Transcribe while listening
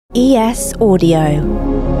ES Audio.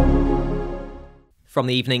 From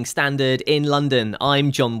the Evening Standard in London,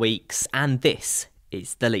 I'm John Weeks, and this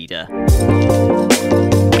is The Leader.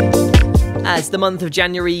 As the month of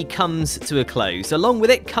January comes to a close, along with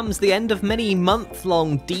it comes the end of many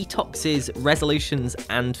month-long detoxes, resolutions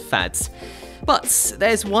and fads. But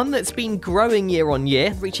there's one that's been growing year on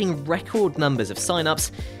year, reaching record numbers of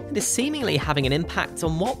sign-ups, and is seemingly having an impact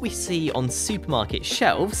on what we see on supermarket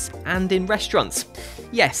shelves and in restaurants.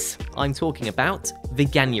 Yes, I'm talking about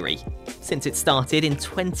Veganuary. Since it started in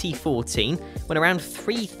 2014, when around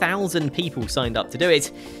 3,000 people signed up to do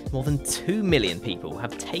it, more than 2 million people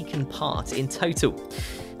have taken part in total.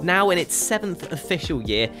 Now in its 7th official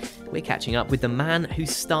year, we're catching up with the man who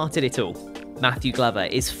started it all. Matthew Glover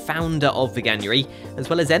is founder of Veganuary, as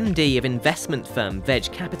well as MD of investment firm Veg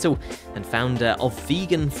Capital and founder of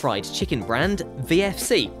vegan fried chicken brand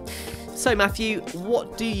VFC. So Matthew,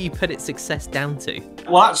 what do you put its success down to?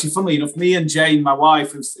 Well, actually, funnily enough, me and Jane, my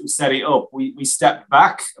wife, who set it up, we stepped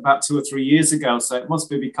back about 2 or 3 years ago. So it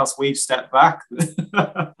must be because we've stepped back.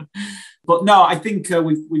 But no, I think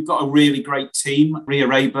we've got a really great team. Ria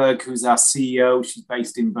Rayberg, who's our CEO, she's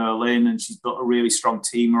based in Berlin, and she's built a really strong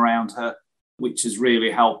team around her, which has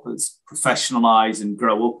really helped us professionalize and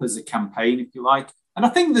grow up as a campaign, if you like. And I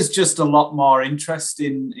think there's just a lot more interest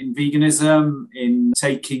in veganism, in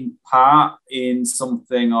taking part in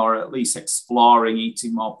something, or at least exploring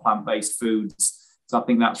eating more plant-based foods. So I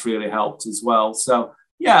think that's really helped as well. So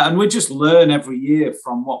yeah, and we just learn every year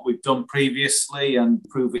from what we've done previously and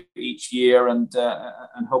improve it each year, and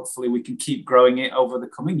hopefully we can keep growing it over the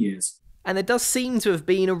coming years. And there does seem to have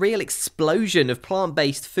been a real explosion of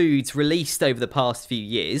plant-based foods released over the past few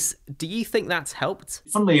years. Do you think that's helped?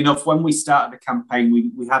 Funnily enough, when we started the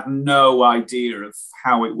campaign, we had no idea of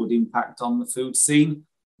how it would impact on the food scene.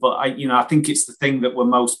 But I think it's the thing that we're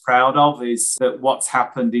most proud of is that what's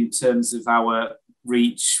happened in terms of our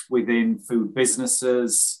reach within food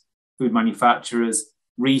businesses, food manufacturers,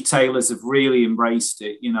 retailers have really embraced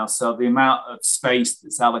it, so the amount of space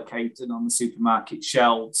that's allocated on the supermarket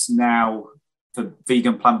shelves now for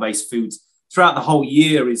vegan plant-based foods throughout the whole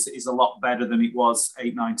year is a lot better than it was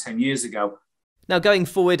 8, 9, 10 years ago. Now going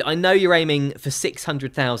forward, I know you're aiming for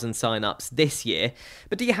 600,000 sign-ups this year,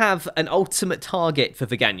 but do you have an ultimate target for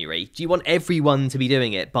Veganuary? Do you want everyone to be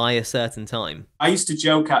doing it by a certain time? I used to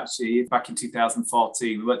joke actually back in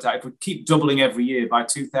 2014, we worked out if we keep doubling every year, by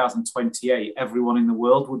 2028, everyone in the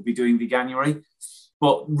world would be doing Veganuary.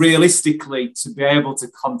 But realistically, to be able to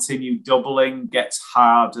continue doubling gets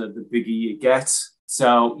harder the bigger you get.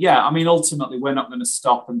 So, yeah, ultimately, we're not going to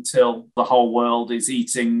stop until the whole world is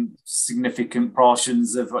eating significant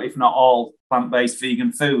portions of, if not all, plant-based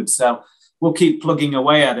vegan food. So we'll keep plugging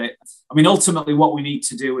away at it. Ultimately, what we need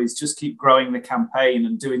to do is just keep growing the campaign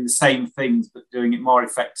and doing the same things, but doing it more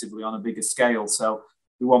effectively on a bigger scale. So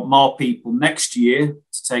we want more people next year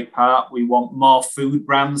to take part. We want more food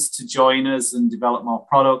brands to join us and develop more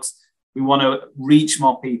products. We want to reach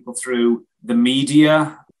more people through the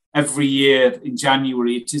media. Every year in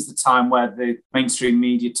January, it is the time where the mainstream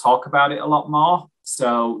media talk about it a lot more.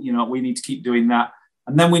 So, we need to keep doing that.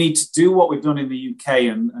 And then we need to do what we've done in the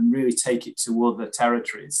UK and really take it to other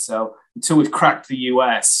territories. So until we've cracked the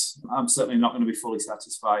US, I'm certainly not going to be fully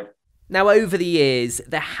satisfied. Now, over the years,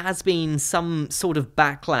 there has been some sort of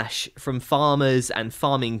backlash from farmers and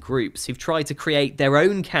farming groups who've tried to create their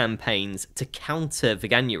own campaigns to counter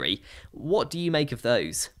Veganuary. What do you make of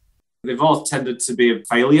those? They've all tended to be a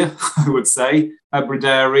failure, I would say.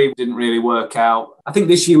 Veganuary didn't really work out. I think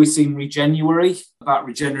this year we've seen Veganuary, about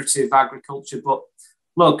regenerative agriculture. But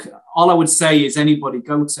look, all I would say is anybody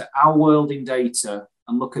go to Our World in Data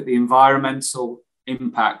and look at the environmental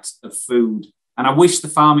impact of food. And I wish the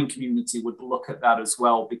farming community would look at that as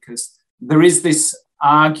well, because there is this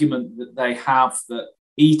argument that they have that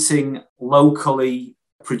eating locally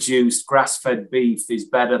produced grass-fed beef is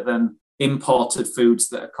better than imported foods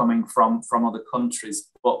that are coming from other countries.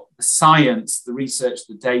 But the science, the research,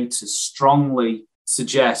 the data strongly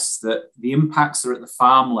suggests that the impacts are at the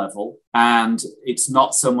farm level, and it's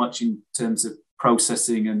not so much in terms of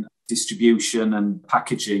processing and distribution and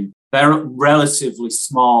packaging. They're relatively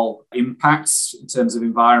small impacts in terms of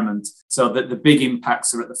environment, so that the big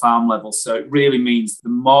impacts are at the farm level. So it really means the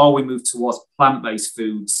more we move towards plant-based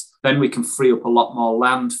foods, then we can free up a lot more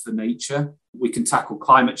land for nature. We can tackle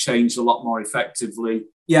climate change a lot more effectively.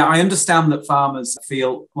 Yeah, I understand that farmers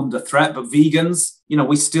feel under threat, but vegans,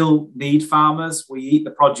 we still need farmers. We eat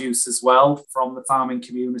the produce as well from the farming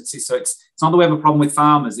community. So it's not that we have a problem with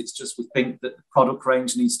farmers. It's just we think that the product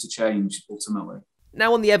range needs to change ultimately.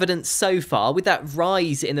 Now, on the evidence so far, with that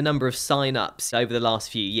rise in the number of sign-ups over the last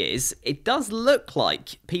few years, it does look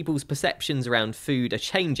like people's perceptions around food are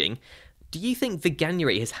changing. Do you think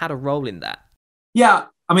Veganuary has had a role in that? Yeah,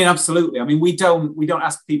 I mean, absolutely. I mean, we don't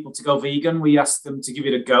ask people to go vegan. We ask them to give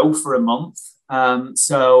it a go for a month.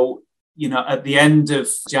 So, at the end of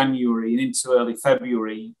January and into early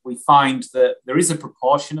February, we find that there is a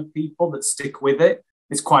proportion of people that stick with it.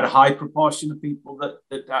 It's quite a high proportion of people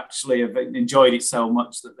that actually have enjoyed it so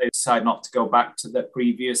much that they decide not to go back to their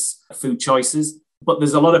previous food choices. But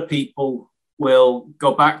there's a lot of people will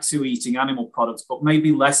go back to eating animal products, but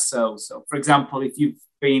maybe less so. So, for example, if you've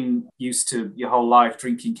been used to your whole life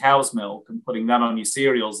drinking cow's milk and putting that on your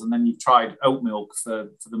cereals, and then you've tried oat milk for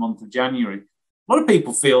the month of January, a lot of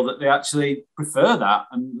people feel that they actually prefer that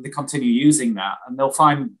and they continue using that, and they'll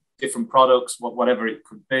find different products, whatever it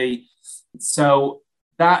could be. So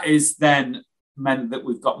that is then meant that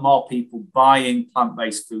we've got more people buying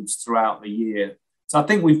plant-based foods throughout the year. So I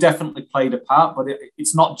think we've definitely played a part, but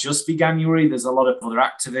it's not just Veganuary. There's a lot of other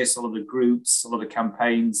activists, a lot of groups, a lot of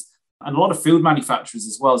campaigns, and a lot of food manufacturers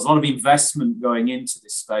as well. There's a lot of investment going into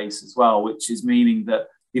this space as well, which is meaning that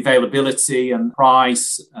the availability and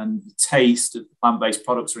price and taste of the plant-based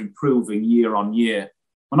products are improving year on year.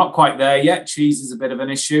 We're not quite there yet. Cheese is a bit of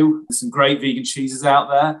an issue. There's some great vegan cheeses out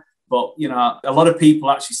there, but a lot of people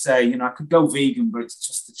actually say, I could go vegan, but it's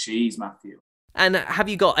just the cheese, Matthew. And have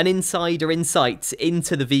you got an insider insight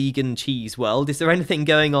into the vegan cheese world? Is there anything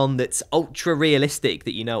going on that's ultra realistic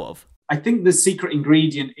that you know of? I think the secret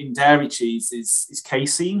ingredient in dairy cheese is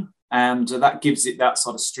casein, and that gives it that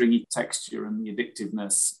sort of stringy texture and the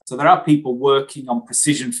addictiveness. So there are people working on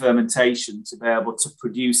precision fermentation to be able to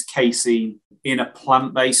produce casein in a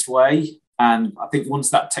plant-based way. And I think once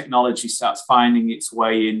that technology starts finding its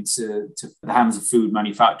way into the hands of food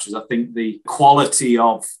manufacturers, I think the quality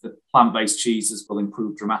of the plant-based cheeses will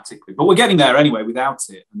improve dramatically. But we're getting there anyway without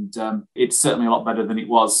it. And it's certainly a lot better than it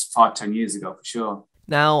was 5-10 years ago, for sure.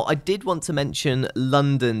 Now, I did want to mention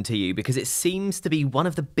London to you because it seems to be one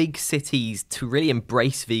of the big cities to really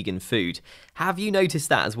embrace vegan food. Have you noticed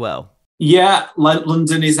that as well? Yeah,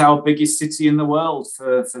 London is our biggest city in the world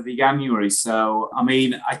for Veganuary. So, I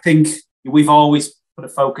mean, I think we've always put a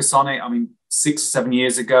focus on it. I mean, 6-7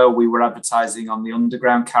 years ago, we were advertising on the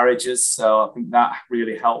underground carriages. So I think that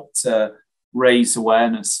really helped raise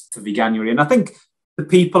awareness for Veganuary. And I think the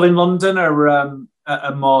people in London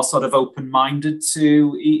are more sort of open-minded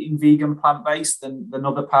to eating vegan plant-based than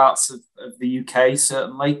other parts of the UK,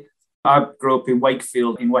 certainly. I grew up in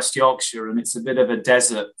Wakefield in West Yorkshire, and it's a bit of a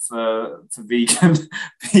desert for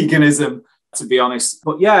veganism, to be honest.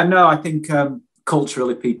 But yeah, no, I think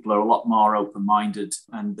culturally people are a lot more open-minded,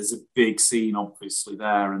 and there's a big scene obviously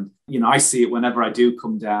there. And, I see it whenever I do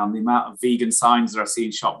come down, the amount of vegan signs that I see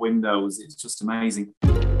in shop windows, it's just amazing.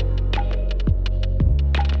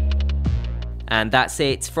 And that's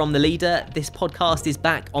it from The Leader. This podcast is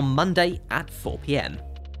back on Monday at 4 p.m.